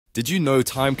Did you know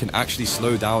time can actually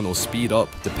slow down or speed up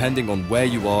depending on where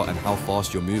you are and how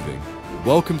fast you're moving?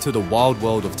 Welcome to the wild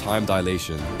world of time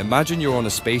dilation. Imagine you're on a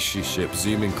spaceship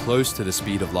zooming close to the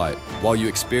speed of light. While you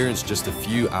experience just a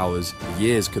few hours,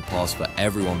 years could pass for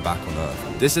everyone back on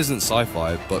Earth. This isn't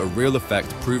sci-fi, but a real effect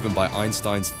proven by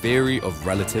Einstein's theory of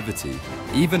relativity.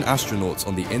 Even astronauts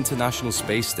on the International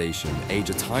Space Station age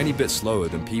a tiny bit slower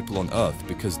than people on Earth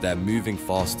because they're moving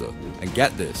faster. And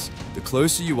get this, the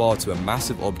closer you are to a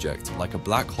massive object, like a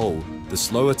black hole, the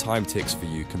slower time ticks for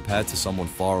you compared to someone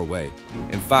far away.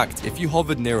 In fact, if you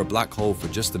hovered near a black hole for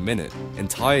just a minute,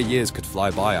 entire years could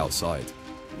fly by outside.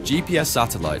 GPS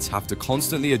satellites have to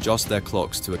constantly adjust their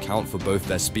clocks to account for both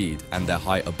their speed and their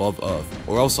height above Earth,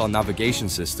 or else our navigation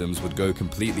systems would go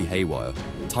completely haywire.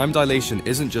 Time dilation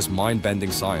isn't just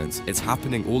mind-bending science, it's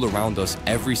happening all around us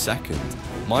every second.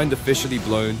 Mind officially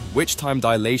blown, which time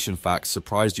dilation facts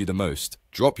surprised you the most?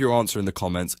 Drop your answer in the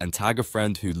comments and tag a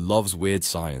friend who loves weird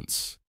science.